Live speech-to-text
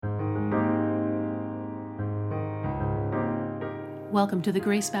Welcome to the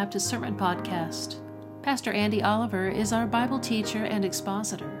Grace Baptist Sermon Podcast. Pastor Andy Oliver is our Bible teacher and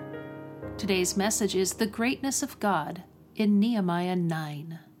expositor. Today's message is The Greatness of God in Nehemiah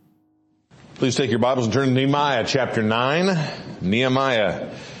 9. Please take your Bibles and turn to Nehemiah chapter 9. Nehemiah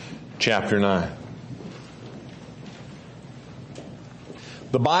chapter 9.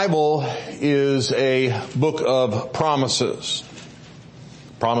 The Bible is a book of promises.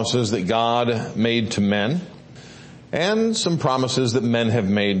 Promises that God made to men, and some promises that men have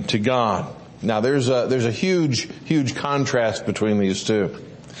made to God. Now there's a huge contrast between these two.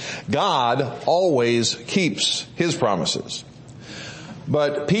 God always keeps His promises,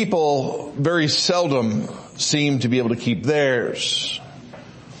 but people very seldom seem to be able to keep theirs.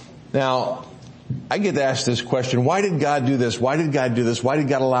 Now, I get asked this question: why did God do this? Why did God do this? Why did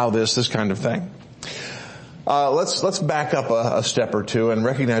God allow this? This kind of thing. Let's back up a step or two and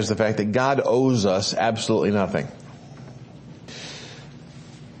recognize the fact that God owes us absolutely nothing.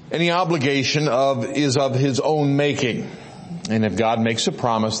 Any obligation is of His own making. And if God makes a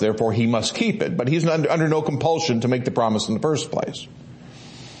promise, therefore He must keep it. But He's under no compulsion to make the promise in the first place.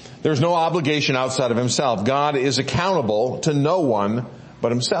 There's no obligation outside of Himself. God is accountable to no one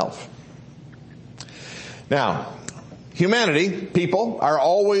but Himself. Now, humanity, people, are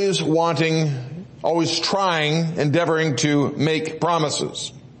always trying, endeavoring to make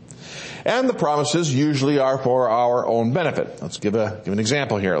promises. And the promises usually are for our own benefit. Let's give an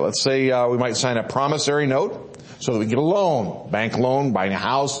example here. Let's say we might sign a promissory note so that we get a loan, bank loan, buying a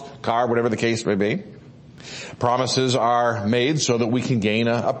house, car, whatever the case may be. Promises are made so that we can gain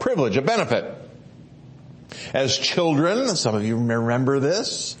a privilege, a benefit. As children, some of you may remember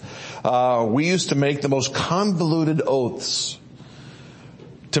this, we used to make the most convoluted oaths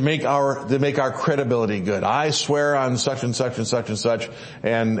to make our credibility good. I swear on such and such and such and such,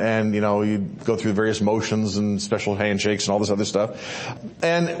 and you know, you go through various motions and special handshakes and all this other stuff.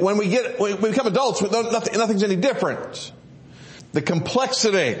 And when we become adults, nothing's any different. The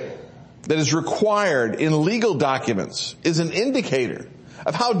complexity that is required in legal documents is an indicator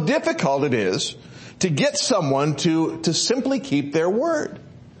of how difficult it is to get someone to simply keep their word.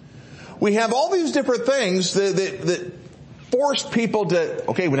 We have all these different things that force people to,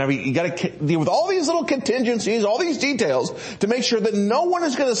 you got to deal with all these little contingencies, all these details, to make sure that no one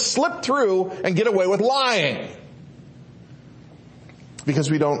is going to slip through and get away with lying.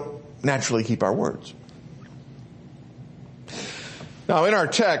 Because we don't naturally keep our words. Now, in our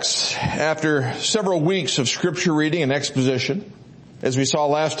text, after several weeks of scripture reading and exposition, as we saw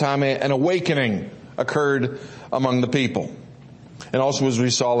last time, an awakening occurred among the people. And also, as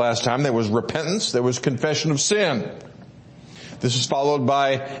we saw last time, there was repentance, there was confession of sin. This is followed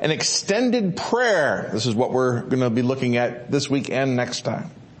by an extended prayer. This is what we're going to be looking at this week and next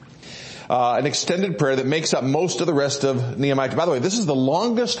time. An extended prayer that makes up most of the rest of Nehemiah. By the way, this is the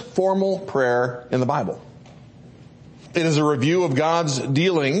longest formal prayer in the Bible. It is a review of God's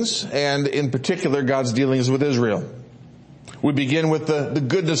dealings, and in particular, God's dealings with Israel. We begin with the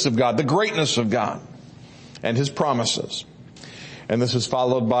goodness of God, the greatness of God, and His promises. And this is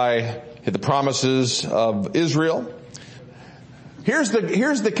followed by the promises of Israel. Here's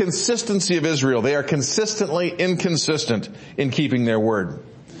the consistency of Israel. They are consistently inconsistent in keeping their word.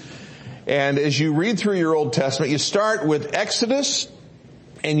 And as you read through your Old Testament, you start with Exodus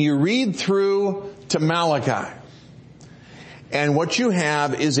and you read through to Malachi. And what you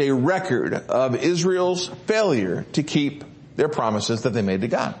have is a record of Israel's failure to keep their promises that they made to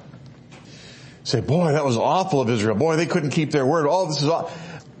God. You say, boy, that was awful of Israel. Boy, they couldn't keep their word. Oh, this is awful.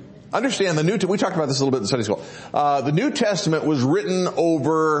 Understand we talked about this a little bit in Sunday school. The New Testament was written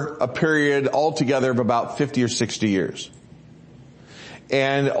over a period altogether of about 50 or 60 years.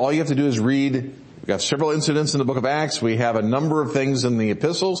 And all you have to do is read. We've got several incidents in the book of Acts. We have a number of things in the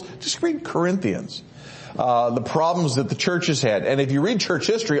epistles. Just read Corinthians. The problems that the church has had. And if you read church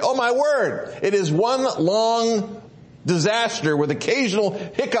history, oh my word, it is one long disaster with occasional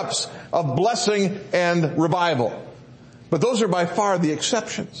hiccups of blessing and revival. But those are by far the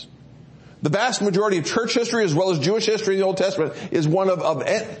exceptions. The vast majority of church history as well as Jewish history in the Old Testament is one of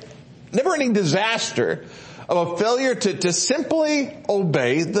never-ending disaster, of a failure to simply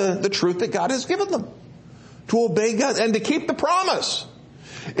obey the truth that God has given them. To obey God and to keep the promise.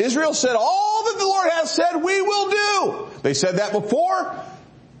 Israel said, all that the Lord has said we will do. They said that before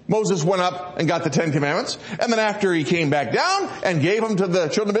Moses went up and got the 10 Commandments. And then after he came back down and gave them to the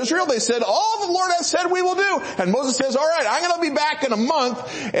children of Israel, they said, all the Lord has said we will do. And Moses says, all right, I'm going to be back in a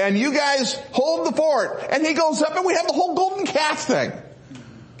month and you guys hold the fort. And he goes up and we have the whole golden calf thing.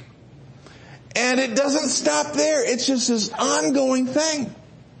 And it doesn't stop there. It's just this ongoing thing.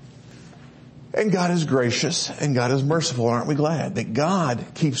 And God is gracious and God is merciful. Aren't we glad that God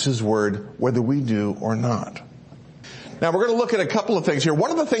keeps His word whether we do or not? Now we're going to look at a couple of things here.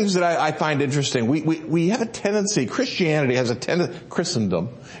 One of the things that I find interesting, we have a tendency, Christendom has a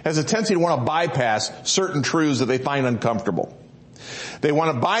tendency to want to bypass certain truths that they find uncomfortable. They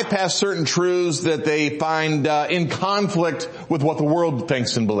want to bypass certain truths that they find in conflict with what the world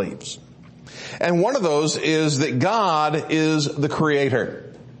thinks and believes. And one of those is that God is the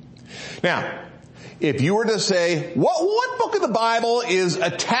Creator. Now, if you were to say, what book of the Bible is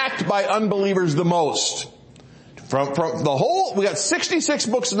attacked by unbelievers the most? From the whole, we got 66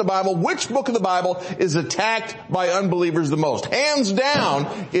 books in the Bible. Which book of the Bible is attacked by unbelievers the most? Hands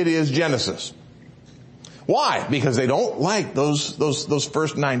down, it is Genesis. Why? Because they don't like those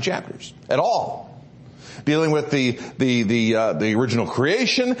first 9 chapters at all. Dealing with the original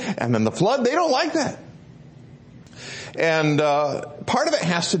creation and then the flood, they don't like that. And part of it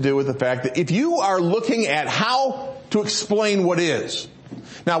has to do with the fact that if you are looking at how to explain what is.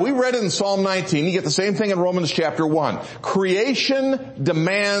 Now, we read it in Psalm 19. You get the same thing in Romans chapter 1. Creation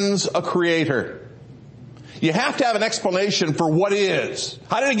demands a creator. You have to have an explanation for what is.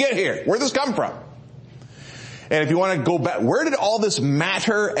 How did it get here? Where did this come from? And if you want to go back, where did all this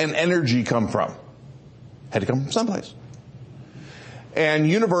matter and energy come from? Had to come from someplace. And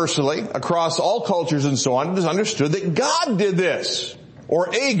universally, across all cultures and so on, it is understood that God did this.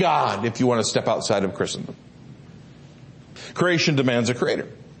 Or a God, if you want to step outside of Christendom. Creation demands a creator.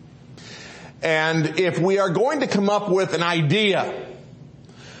 And if we are going to come up with an idea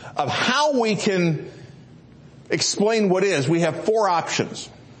of how we can explain what is, we have 4 options.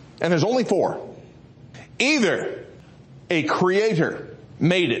 And there's only 4. Either a creator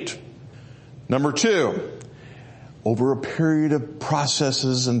made it. Number 2, over a period of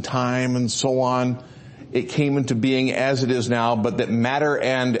processes and time and so on, it came into being as it is now, but that matter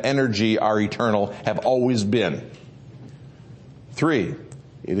and energy are eternal, have always been. 3,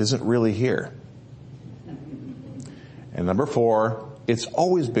 it isn't really here. And number 4, it's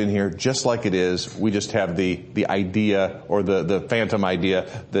always been here just like it is. We just have the idea or the phantom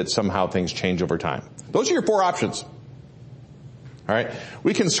idea that somehow things change over time. Those are your 4 options. All right?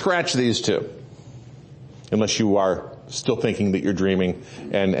 We can scratch these 2. Unless you are still thinking that you're dreaming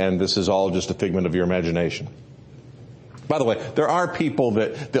and this is all just a figment of your imagination. By the way, there are people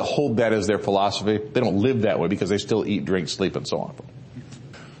that hold that as their philosophy. They don't live that way because they still eat, drink, sleep, and so on.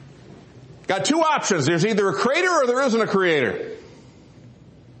 Got 2 options. There's either a creator or there isn't a creator.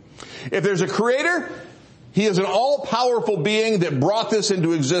 If there's a creator, He is an all-powerful being that brought this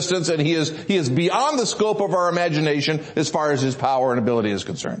into existence, and He is beyond the scope of our imagination as far as His power and ability is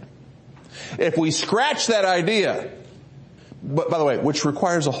concerned. If we scratch that idea, but by the way, which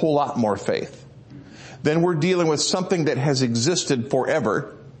requires a whole lot more faith, then we're dealing with something that has existed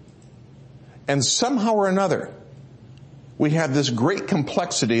forever, and somehow or another, we have this great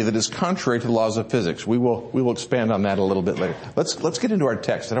complexity that is contrary to the laws of physics. We will expand on that a little bit later. Let's get into our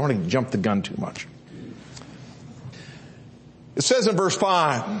text. I don't want to jump the gun too much. It says in verse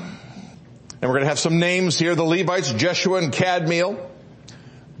 5, and we're going to have some names here, the Levites, Jeshua and Kadmiel,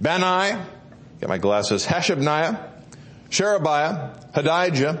 Bani, get my glasses, Hashabniah, Sherebiah,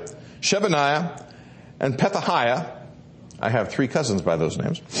 Hodijah, Shebaniah, and Pethahiah. I have 3 cousins by those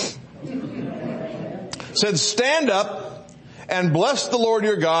names. Said, stand up and bless the Lord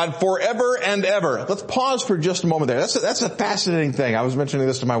your God forever and ever. Let's pause for just a moment there. That's a fascinating thing. I was mentioning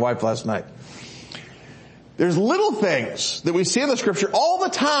this to my wife last night. There's little things that we see in the scripture all the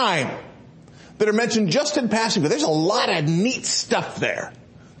time that are mentioned just in passing, but there's a lot of neat stuff there.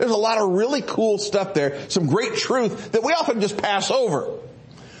 There's a lot of really cool stuff there, some great truth that we often just pass over.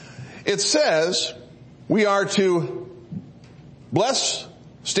 It says we are to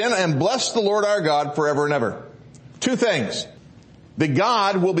stand and bless the Lord our God forever and ever. 2 things. That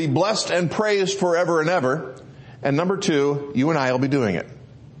God will be blessed and praised forever and ever. And number 2, you and I will be doing it.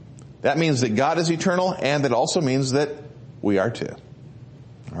 That means that God is eternal, and that also means that we are too.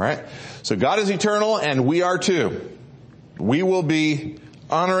 All right? So God is eternal, and we are too. We will be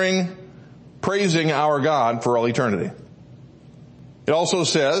honoring, praising our God for all eternity. It also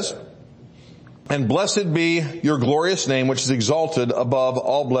says, and blessed be your glorious name, which is exalted above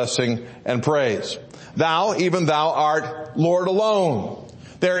all blessing and praise. Thou, even thou art Lord alone.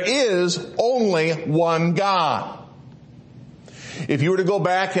 There is only one God. If you were to go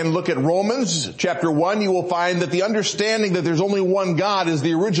back and look at Romans chapter 1, you will find that the understanding that there's only one God is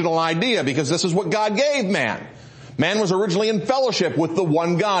the original idea, because this is what God gave man. Man was originally in fellowship with the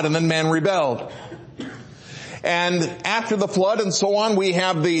one God, and then man rebelled. And after the flood and so on, we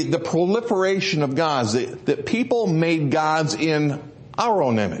have the proliferation of gods, that people made gods in our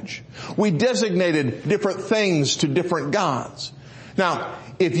own image. We designated different things to different gods. Now,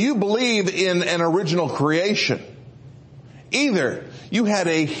 if you believe in an original creation, either you had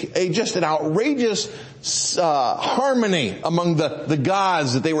just an outrageous harmony among the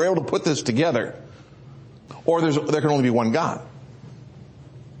gods that they were able to put this together, or there can only be one God.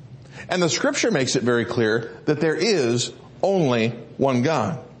 And the scripture makes it very clear that there is only one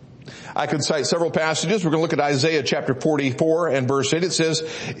God. I could cite several passages. We're going to look at Isaiah chapter 44 and verse 8. It says,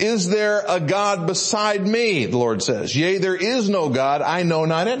 "Is there a God beside me?" The Lord says. "Yea, there is no God. I know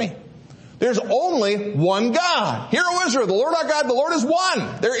not any." There's only one God. Hear, O Israel, the Lord our God, the Lord is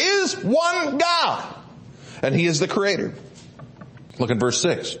one. There is one God. And He is the Creator. Look at verse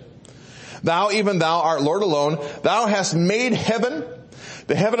 6. "Thou, even thou, art Lord alone. Thou hast made heaven,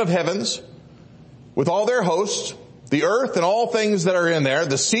 the heaven of heavens, with all their hosts, the earth and all things that are in there,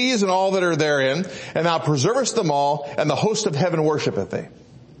 the seas and all that are therein, and thou preservest them all, and the host of heaven worshipeth thee."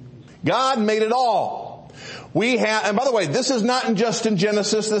 God made it all. And by the way, this is not just in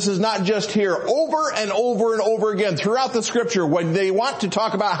Genesis, this is not just here. Over and over and over again, throughout the scripture, when they want to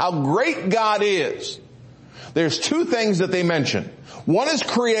talk about how great God is, there's two things that they mention. One is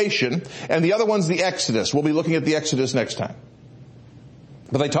creation, and the other one's the Exodus. We'll be looking at the Exodus next time.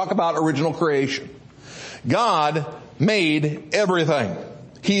 But they talk about original creation. God made everything.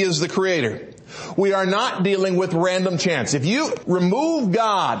 He is the Creator. We are not dealing with random chance. If you remove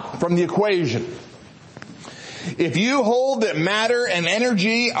God from the equation, if you hold that matter and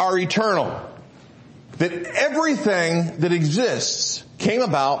energy are eternal, that everything that exists came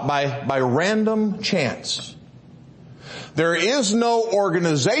about by random chance. There is no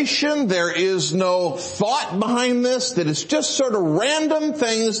organization, there is no thought behind this, that it's just sort of random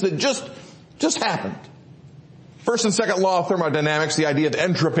things that just happened. First and second law of thermodynamics, the idea of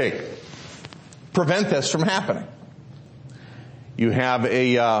entropy, prevent this from happening. You have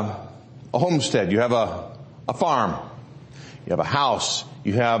a homestead, you have a farm, you have a house,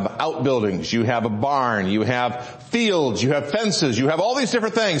 you have outbuildings, you have a barn, you have fields, you have fences, you have all these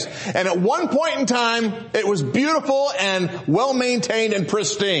different things. And at one point in time, it was beautiful and well maintained and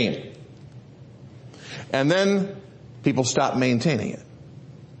pristine. And then people stopped maintaining it.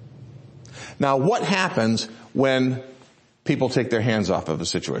 Now, what happens when people take their hands off of a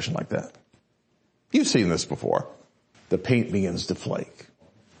situation like that? You've seen this before. The paint begins to flake.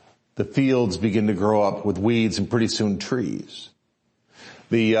 The fields begin to grow up with weeds and pretty soon trees.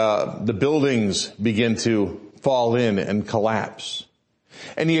 The buildings begin to fall in and collapse.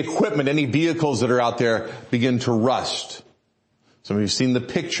 Any equipment, any vehicles that are out there begin to rust. Some of you have seen the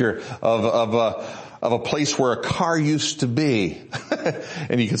picture of a place where a car used to be.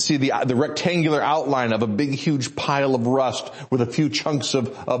 And you can see the rectangular outline of a big, huge pile of rust with a few chunks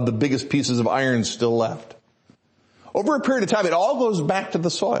of the biggest pieces of iron still left. Over a period of time, it all goes back to the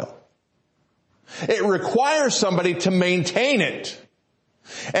soil. It requires somebody to maintain it.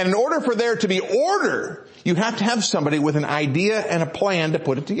 And in order for there to be order, you have to have somebody with an idea and a plan to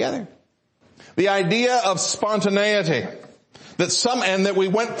put it together. The idea of spontaneity, that we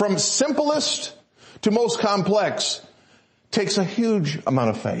went from simplest to most complex, takes a huge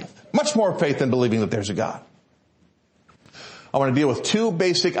amount of faith. Much more faith than believing that there's a God. I want to deal with two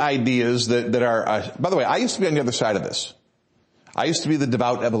basic ideas that are, by the way, I used to be on the other side of this. I used to be the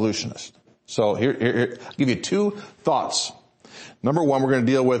devout evolutionist. So here, I'll give you two thoughts. Number one, we're going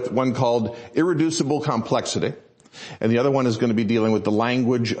to deal with one called irreducible complexity. And the other one is going to be dealing with the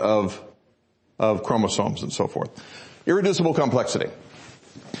language of chromosomes and so forth. Irreducible complexity.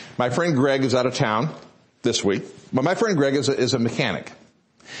 My friend Greg is out of town this week, but my friend Greg is a mechanic.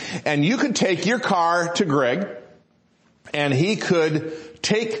 And you could take your car to Greg, and he could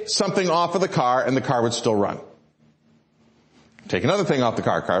take something off of the car, and the car would still run. Take another thing off the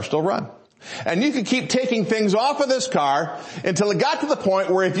car still run. And you could keep taking things off of this car until it got to the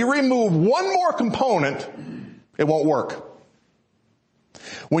point where if you remove one more component, it won't work.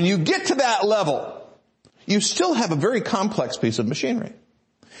 When you get to that level, you still have a very complex piece of machinery.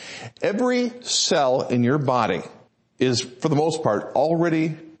 Every cell in your body is, for the most part,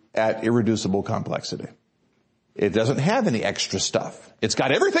 already at irreducible complexity. It doesn't have any extra stuff. It's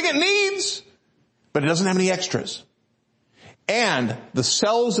got everything it needs, but it doesn't have any extras. And the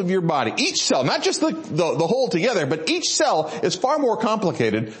cells of your body, each cell, not just the whole together, but each cell is far more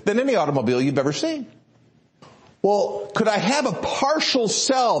complicated than any automobile you've ever seen. Well, could I have a partial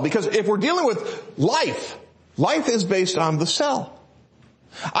cell? Because if we're dealing with life is based on the cell.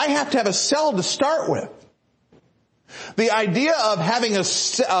 I have to have a cell to start with. The idea of having a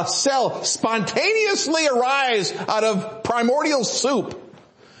cell spontaneously arise out of primordial soup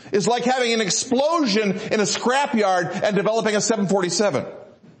is like having an explosion in a scrapyard and developing a 747.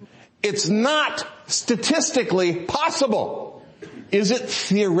 It's not statistically possible. Is it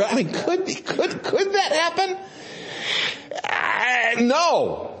theoretical? I mean, could that happen?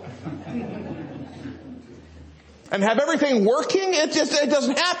 No. And have everything working? It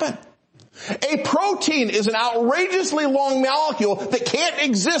doesn't happen. A protein is an outrageously long molecule that can't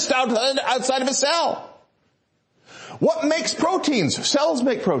exist outside of a cell. What makes proteins? Cells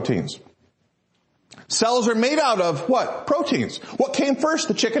make proteins. Cells are made out of what? Proteins. What came first,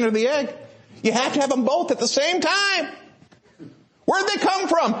 the chicken or the egg? You have to have them both at the same time. Where'd they come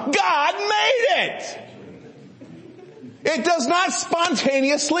from? God made it. It does not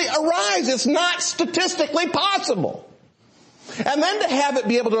spontaneously arise. It's not statistically possible. And then to have it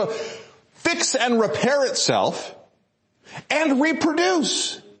be able to fix and repair itself and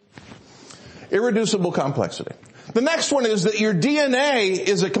reproduce. Irreducible complexity. The next one is that your DNA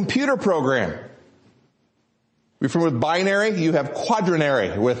is a computer program. We're familiar with binary, you have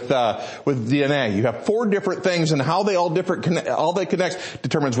quaternary with DNA. You have 4 different things, and how they all they connect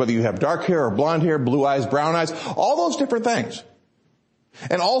determines whether you have dark hair or blonde hair, blue eyes, brown eyes, all those different things.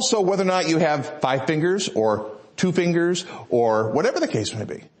 And also whether or not you have 5 fingers or 2 fingers or whatever the case may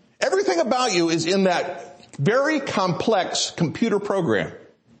be. Everything about you is in that very complex computer program.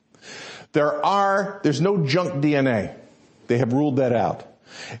 There's no junk DNA. They have ruled that out.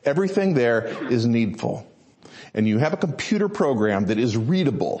 Everything there is needful. And you have a computer program that is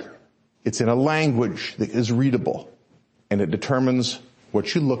readable. It's in a language that is readable. And it determines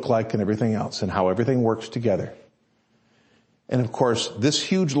what you look like and everything else and how everything works together. And of course, this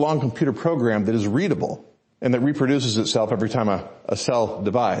huge long computer program that is readable and that reproduces itself every time a cell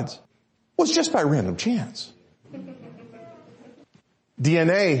divides was just by random chance.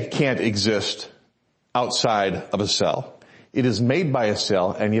 DNA can't exist outside of a cell. It is made by a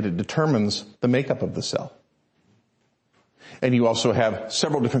cell, and yet it determines the makeup of the cell. And you also have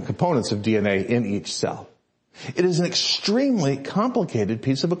several different components of DNA in each cell. It is an extremely complicated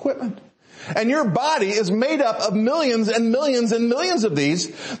piece of equipment. And your body is made up of millions and millions and millions of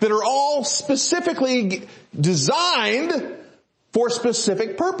these that are all specifically designed for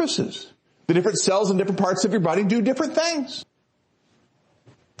specific purposes. The different cells in different parts of your body do different things.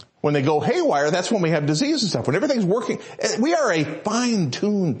 When they go haywire, that's when we have disease and stuff. When everything's working, we are a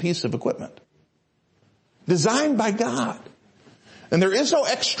fine-tuned piece of equipment. Designed by God. And there is no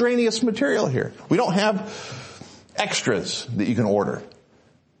extraneous material here. We don't have extras that you can order.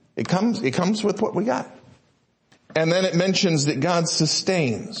 It comes with what we got. And then it mentions that God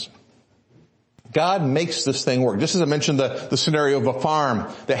sustains. God makes this thing work. Just as I mentioned the scenario of a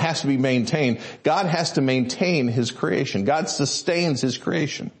farm that has to be maintained, God has to maintain His creation. God sustains His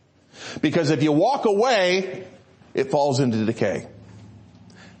creation. Because if you walk away, it falls into decay.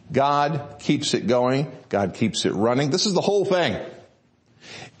 God keeps it going. God keeps it running. This is the whole thing.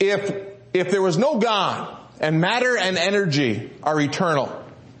 If there was no God and matter and energy are eternal,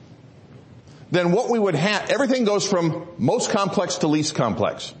 then what we would have, everything goes from most complex to least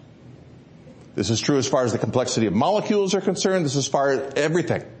complex. This is true as far as the complexity of molecules are concerned. This is as far as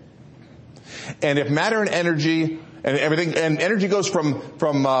everything. And if matter and energy and everything, and energy goes from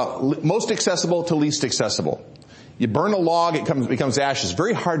most accessible to least accessible. You burn a log, it becomes ashes.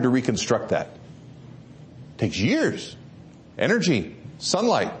 Very hard to reconstruct that. It takes years. Energy,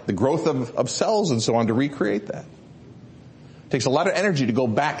 sunlight, the growth of cells and so on to recreate that. It takes a lot of energy to go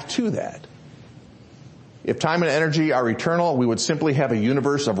back to that. If time and energy are eternal, we would simply have a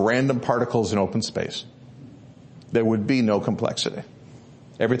universe of random particles in open space. There would be no complexity.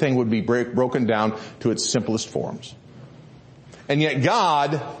 Everything would be broken down to its simplest forms. And yet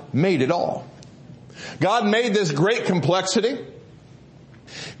God made it all. God made this great complexity.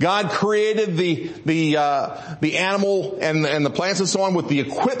 God created the animal and the plants and so on with the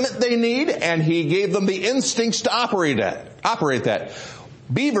equipment they need, and He gave them the instincts to operate that.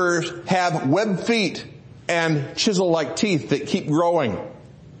 Beavers have webbed feet and chisel-like teeth that keep growing.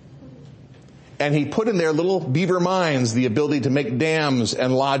 And He put in their little beaver minds the ability to make dams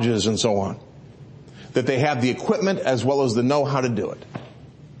and lodges and so on. That they have the equipment as well as the know-how to do it.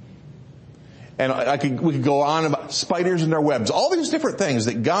 And we could go on about spiders and their webs. All these different things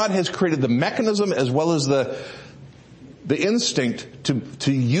that God has created the mechanism as well as the instinct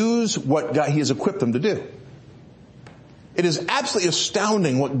to use what He has equipped them to do. It is absolutely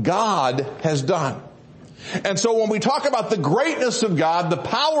astounding what God has done. And so when we talk about the greatness of God, the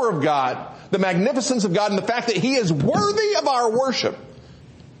power of God, the magnificence of God, and the fact that He is worthy of our worship,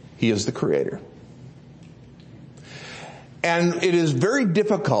 He is the Creator. And it is very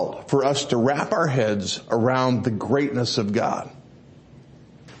difficult for us to wrap our heads around the greatness of God.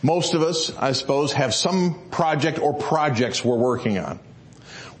 Most of us, I suppose, have some project or projects we're working on.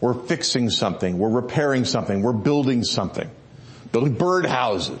 We're fixing something. We're repairing something. We're building something. Building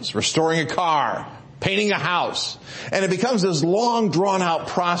birdhouses, restoring a car, painting a house. And it becomes this long, drawn-out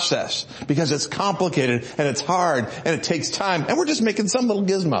process because it's complicated and it's hard and it takes time. And we're just making some little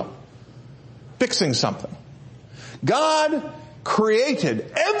gizmo. Fixing something. God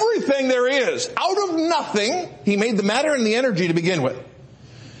created everything there is out of nothing. He made the matter and the energy to begin with.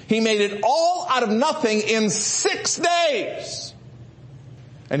 He made it all out of nothing in 6 days.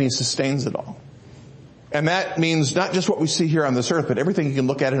 And He sustains it all. And that means not just what we see here on this earth, but everything you can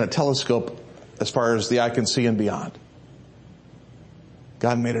look at in a telescope as far as the eye can see and beyond.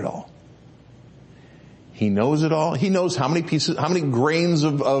 God made it all. He knows it all. He knows how many pieces, how many grains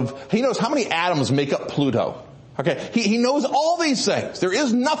He knows how many atoms make up Pluto. Okay, He knows all these things. There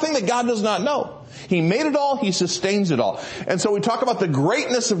is nothing that God does not know. He made it all. He sustains it all. And so we talk about the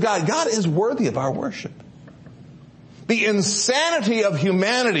greatness of God. God is worthy of our worship. The insanity of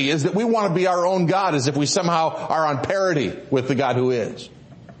humanity is that we want to be our own God as if we somehow are on parity with the God who is.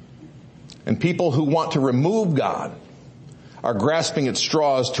 And people who want to remove God are grasping at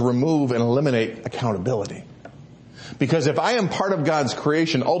straws to remove and eliminate accountability. Because if I am part of God's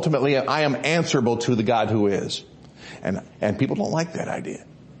creation, ultimately I am answerable to the God who is. And people don't like that idea.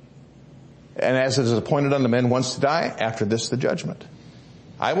 And as it is appointed unto men once to die, after this the judgment.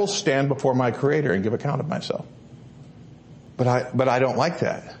 I will stand before my Creator and give account of myself. But I don't like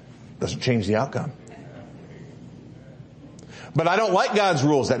that. Doesn't change the outcome. But I don't like God's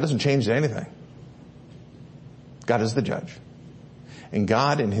rules. That doesn't change anything. God is the judge. And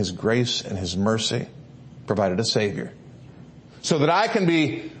God in His grace and His mercy provided a Savior. So that I can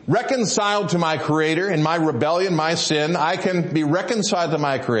be reconciled to my Creator in my rebellion, my sin. I can be reconciled to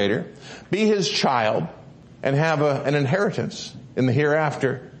my Creator, be His child, and have an inheritance in the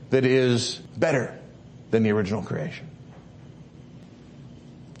hereafter that is better than the original creation.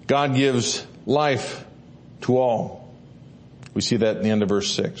 God gives life to all. We see that in the end of verse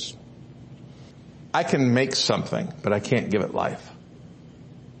 6. I can make something, but I can't give it life.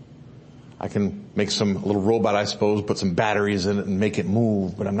 I can make some little robot, I suppose, put some batteries in it and make it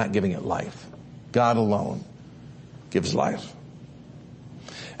move, but I'm not giving it life. God alone gives life.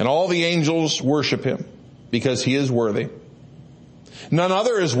 And all the angels worship Him because He is worthy. None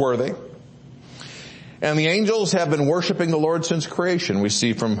other is worthy. And the angels have been worshiping the Lord since creation. We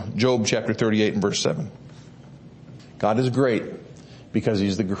see from Job chapter 38 and verse 7. God is great because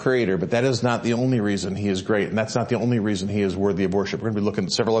He's the Creator, but that is not the only reason He is great, and that's not the only reason He is worthy of worship. We're going to be looking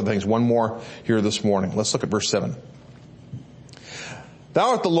at several other things. One more here this morning. Let's look at verse 7. Thou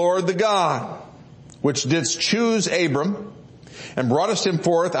art the Lord, the God, which didst choose Abram, and broughtest him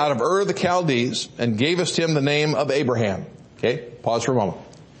forth out of Ur the Chaldees, and gavest him the name of Abraham. Okay, pause for a moment.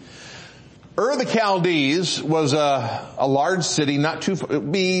 Ur the Chaldees was a large city, not too far, it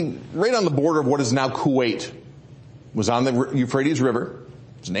would be right on the border of what is now Kuwait. It was on the Euphrates River.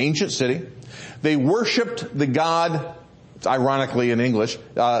 It's an ancient city. They worshipped the god, it's ironically in English,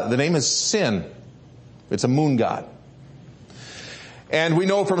 the name is Sin. It's a moon god. And we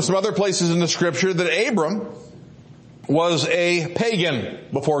know from some other places in the scripture that Abram was a pagan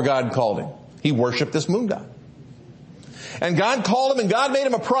before God called him. He worshipped this moon god. And God called him and God made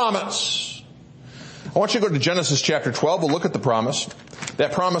him a promise. I want you to go to Genesis chapter 12. We'll look at the promise.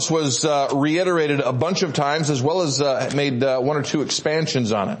 That promise was reiterated a bunch of times, as well as made one or two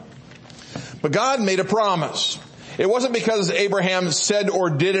expansions on it. But God made a promise. It wasn't because Abraham said or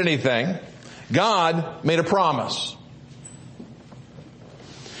did anything. God made a promise.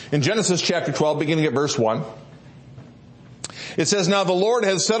 In Genesis chapter 12, beginning at verse 1, it says, Now the Lord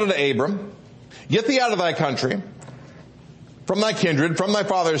has said unto Abram, Get thee out of thy country, from thy kindred, from thy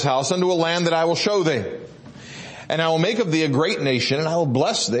father's house, unto a land that I will show thee. And I will make of thee a great nation, and I will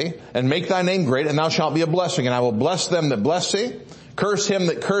bless thee, and make thy name great, and thou shalt be a blessing. And I will bless them that bless thee, curse him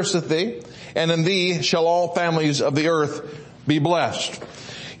that curseth thee, and in thee shall all families of the earth be blessed.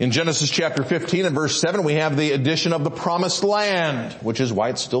 In Genesis chapter 15 and verse 7, we have the addition of the promised land, which is why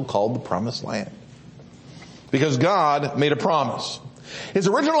it's still called the promised land. Because God made a promise. His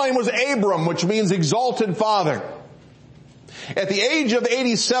original name was Abram, which means exalted father. At the age of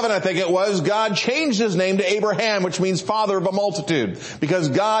 87, I think it was, God changed his name to Abraham, which means father of a multitude. Because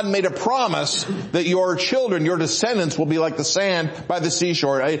God made a promise that your children, your descendants will be like the sand by the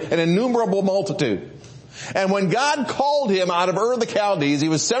seashore, an innumerable multitude. And when God called him out of Ur the Chaldees, he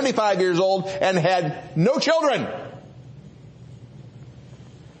was 75 years old and had no children.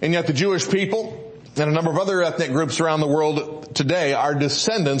 And yet the Jewish people and a number of other ethnic groups around the world today are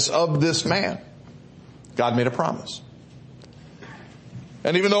descendants of this man. God made a promise.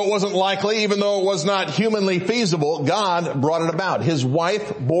 And even though it wasn't likely, even though it was not humanly feasible, God brought it about. His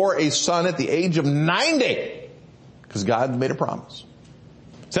wife bore a son at the age of 90 because God made a promise.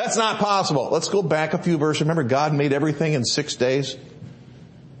 So that's not possible. Let's go back a few verses. Remember, God made everything in 6 days.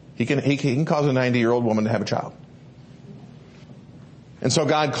 He can cause a 90-year-old woman to have a child. And so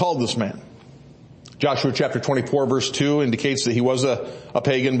God called this man. Joshua chapter 24 verse 2 indicates that he was a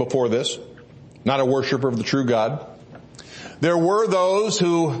pagan before this, not a worshiper of the true God. There were those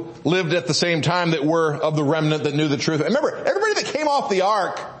who lived at the same time that were of the remnant that knew the truth. Remember, everybody that came off the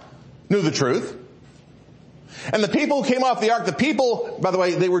ark knew the truth. And the people who came off the ark, the people, by the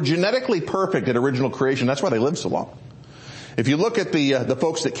way, they were genetically perfect at original creation. That's why they lived so long. If you look at the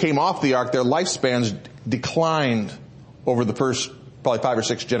folks that came off the ark, their lifespans declined over the first probably 5 or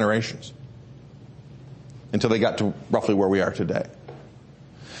 6 generations until they got to roughly where we are today.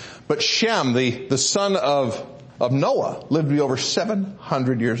 But Shem, the son of Noah, lived to be over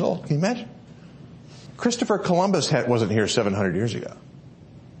 700 years old. Can you imagine? Christopher Columbus wasn't here 700 years ago.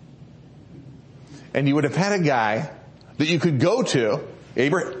 And you would have had a guy that you could go to.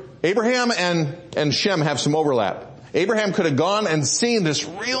 Abraham and Shem have some overlap. Abraham could have gone and seen this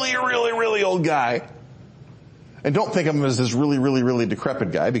really, really, really old guy. And don't think of him as this really, really, really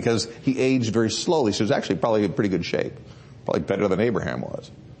decrepit guy because he aged very slowly. So he was actually probably in pretty good shape. Probably better than Abraham was.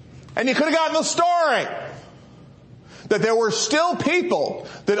 And you could have gotten the story that there were still people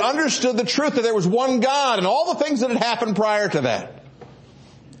that understood the truth that there was one God and all the things that had happened prior to that.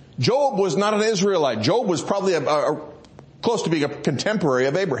 Job was not an Israelite. Job was probably close to being a contemporary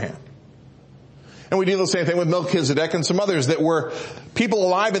of Abraham. And we do the same thing with Melchizedek and some others that were people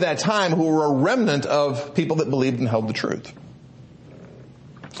alive at that time who were a remnant of people that believed and held the truth.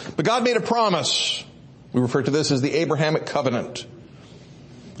 But God made a promise. We refer to this as the Abrahamic covenant.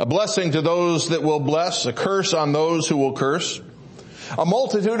 A blessing to those that will bless, a curse on those who will curse. A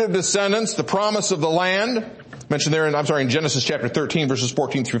multitude of descendants, the promise of the land, mentioned there in Genesis chapter 13, verses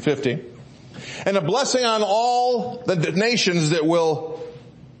 14 through 50. And a blessing on all the nations that will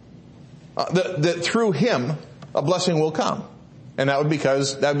that through him a blessing will come. And that would be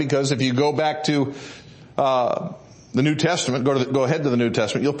because if you go back to the New Testament, go ahead to the New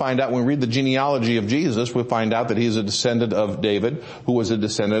Testament, you'll find out when we read the genealogy of Jesus, we'll find out that he is a descendant of David, who was a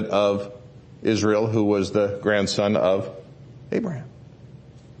descendant of Israel, who was the grandson of Abraham.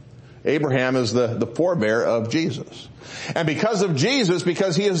 Abraham is the forebear of Jesus. And because of Jesus,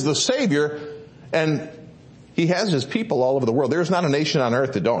 because he is the Savior, and he has his people all over the world. There's not a nation on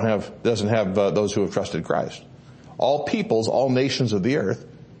earth that doesn't have those who have trusted Christ. All peoples, all nations of the earth,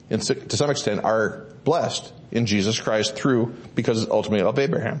 to some extent, are blessed in Jesus Christ because ultimately of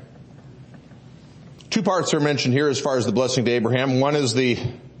Abraham. 2 parts are mentioned here as far as the blessing to Abraham. One is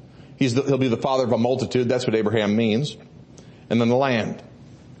he'll be the father of a multitude. That's what Abraham means. And then the land.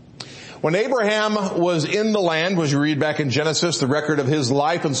 When Abraham was in the land, as you read back in Genesis, the record of his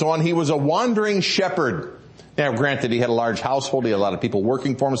life and so on, he was a wandering shepherd. Now, granted, he had a large household, he had a lot of people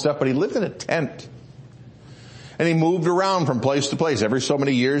working for him and stuff, but he lived in a tent. And he moved around from place to place. Every so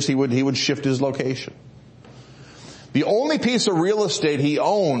many years, he would shift his location. The only piece of real estate he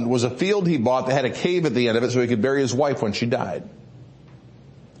owned was a field he bought that had a cave at the end of it so he could bury his wife when she died.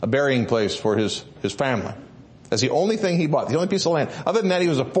 A burying place for his family. That's the only thing he bought, the only piece of land. Other than that, he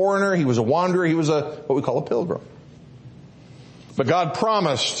was a foreigner, he was a wanderer, he was what we call a pilgrim. But God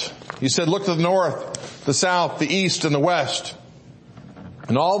promised, he said, look to the north, the south, the east, and the west.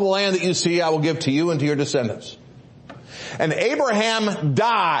 And all the land that you see I will give to you and to your descendants. And Abraham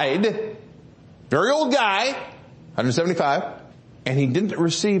died, very old guy, 175, and he didn't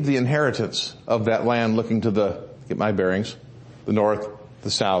receive the inheritance of that land looking to get my bearings, the north,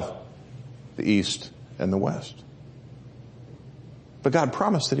 the south, the east, and the west. But God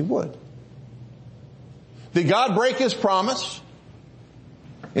promised that he would. Did God break his promise?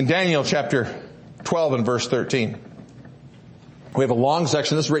 In Daniel chapter 12 and verse 13. We have a long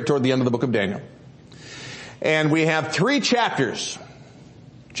section. This is right toward the end of the book of Daniel. And we have 3 chapters.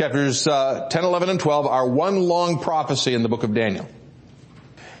 Chapters 10, 11, and 12 are one long prophecy in the book of Daniel.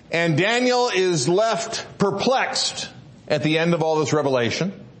 And Daniel is left perplexed at the end of all this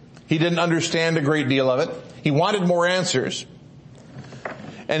revelation. He didn't understand a great deal of it. He wanted more answers.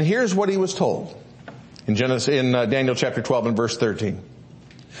 And here's what he was told in Daniel chapter 12 and verse 13.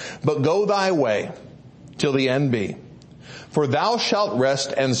 But go thy way till the end be, for thou shalt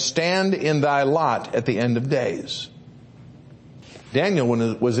rest and stand in thy lot at the end of days. Daniel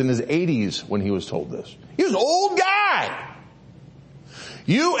was in his 80s when he was told this. He was an old guy.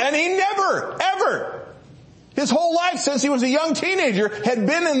 And he never, ever, his whole life since he was a young teenager, had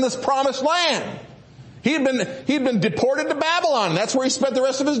been in this promised land. He had been deported to Babylon. That's where he spent the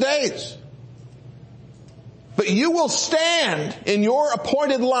rest of his days. But you will stand in your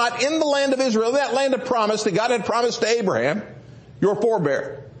appointed lot in the land of Israel, that land of promise that God had promised to Abraham, your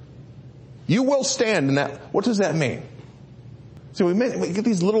forebear. You will stand in that. What does that mean? So we get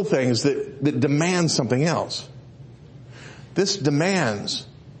these little things that demand something else. This demands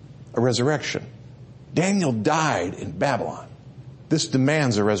a resurrection. Daniel died in Babylon. This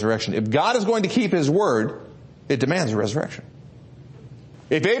demands a resurrection. If God is going to keep his word, it demands a resurrection.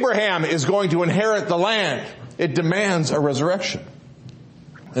 If Abraham is going to inherit the land, it demands a resurrection.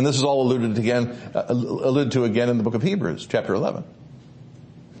 And this is all alluded to again in the book of Hebrews, chapter 11.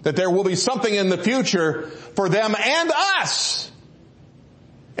 That there will be something in the future for them and us.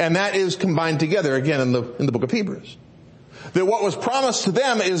 And that is combined together again in the book of Hebrews. That what was promised to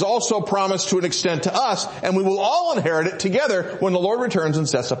them is also promised to an extent to us, and we will all inherit it together when the Lord returns and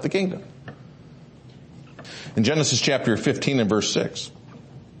sets up the kingdom. In Genesis chapter 15 and verse 6.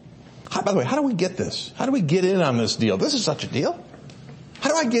 By the way, how do we get this? How do we get in on this deal? This is such a deal.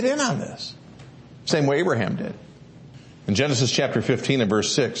 How do I get in on this? Same way Abraham did. In Genesis chapter 15 and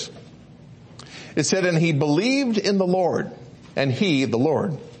verse 6, it said, and he believed in the Lord, and he, the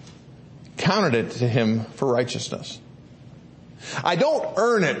Lord, counted it to him for righteousness. I don't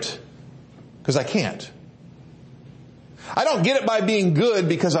earn it because I can't. I don't get it by being good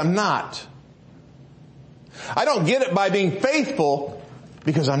because I'm not. I don't get it by being faithful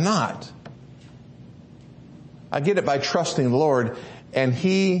because I'm not. I get it by trusting the Lord, and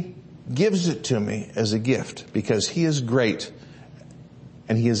he gives it to me as a gift because he is great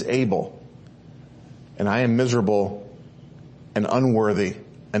and he is able, and I am miserable and unworthy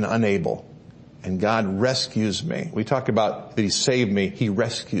and unable. And God rescues me. We talk about that he saved me. He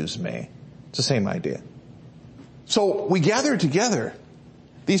rescues me. It's the same idea. So we gather together.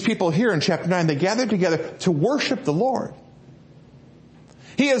 These people here in chapter 9, they gather together to worship the Lord.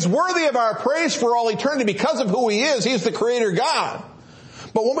 He is worthy of our praise for all eternity because of who he is. He is the creator God.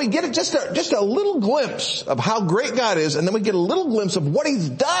 But when we get just a little glimpse of how great God is, and then we get a little glimpse of what he's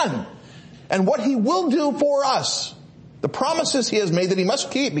done and what he will do for us, the promises he has made that he must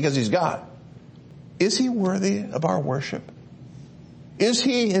keep because he's God. Is he worthy of our worship? Is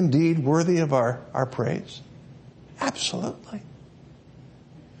he indeed worthy of our praise? Absolutely.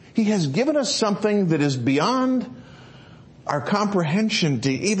 He has given us something that is beyond our comprehension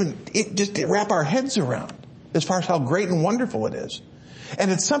to even just to wrap our heads around as far as how great and wonderful it is. And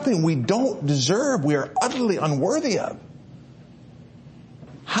it's something we don't deserve. We are utterly unworthy of.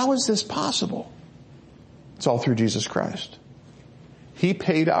 How is this possible? It's all through Jesus Christ. He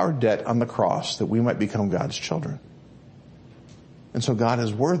paid our debt on the cross that we might become God's children. And so God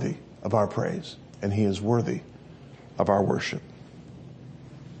is worthy of our praise, and he is worthy of our worship.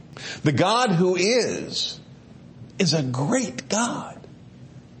 The God who is a great God,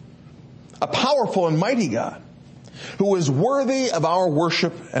 a powerful and mighty God, who is worthy of our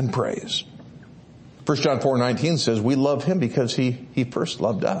worship and praise. 1 John 4:19 says, we love him because he first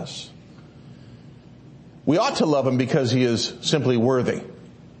loved us. We ought to love him because he is simply worthy.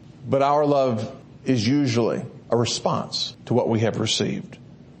 But our love is usually a response to what we have received.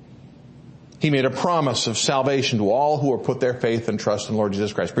 He made a promise of salvation to all who have put their faith and trust in the Lord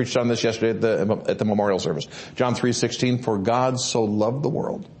Jesus Christ. Preached on this yesterday at the memorial service. John 3:16, for God so loved the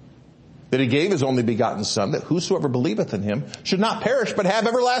world that he gave his only begotten Son, that whosoever believeth in him should not perish but have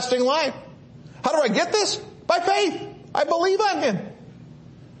everlasting life. How do I get this? By faith. I believe on him.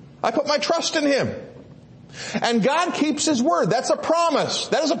 I put my trust in him. And God keeps his word. That's a promise.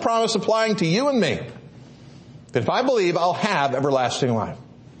 That is a promise applying to you and me. That if I believe, I'll have everlasting life.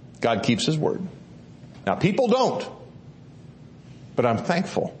 God keeps his word. Now, people don't. But I'm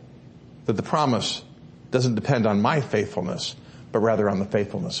thankful that the promise doesn't depend on my faithfulness, but rather on the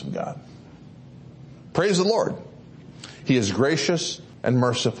faithfulness of God. Praise the Lord. He is gracious and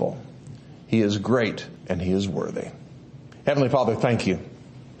merciful. He is great and he is worthy. Heavenly Father, thank you.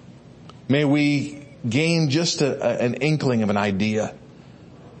 May we gain just an inkling of an idea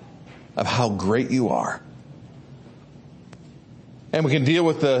of how great you are. And we can deal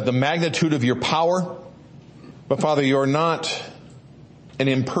with the magnitude of your power. But Father, you're not an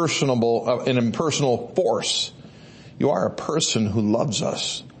impersonal force. You are a person who loves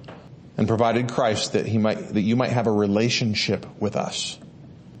us and provided Christ that you might have a relationship with us,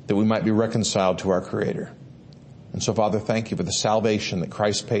 that we might be reconciled to our Creator. And so, Father, thank you for the salvation that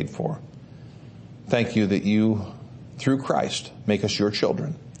Christ paid for. Thank you that you, through Christ, make us your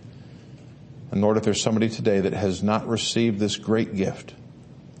children. And Lord, if there's somebody today that has not received this great gift,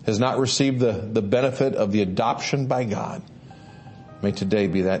 has not received the benefit of the adoption by God, May today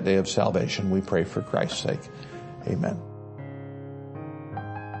be that day of salvation. We pray for Christ's sake. Amen.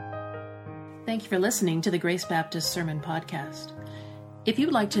 Thank you for listening to the Grace Baptist Sermon Podcast. If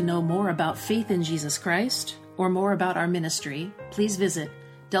you'd like to know more about faith in Jesus Christ or more about our ministry, please visit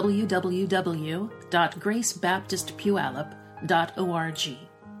www.gracebaptistpuyallup.org.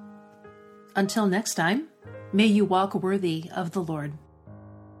 Until next time, may you walk worthy of the Lord.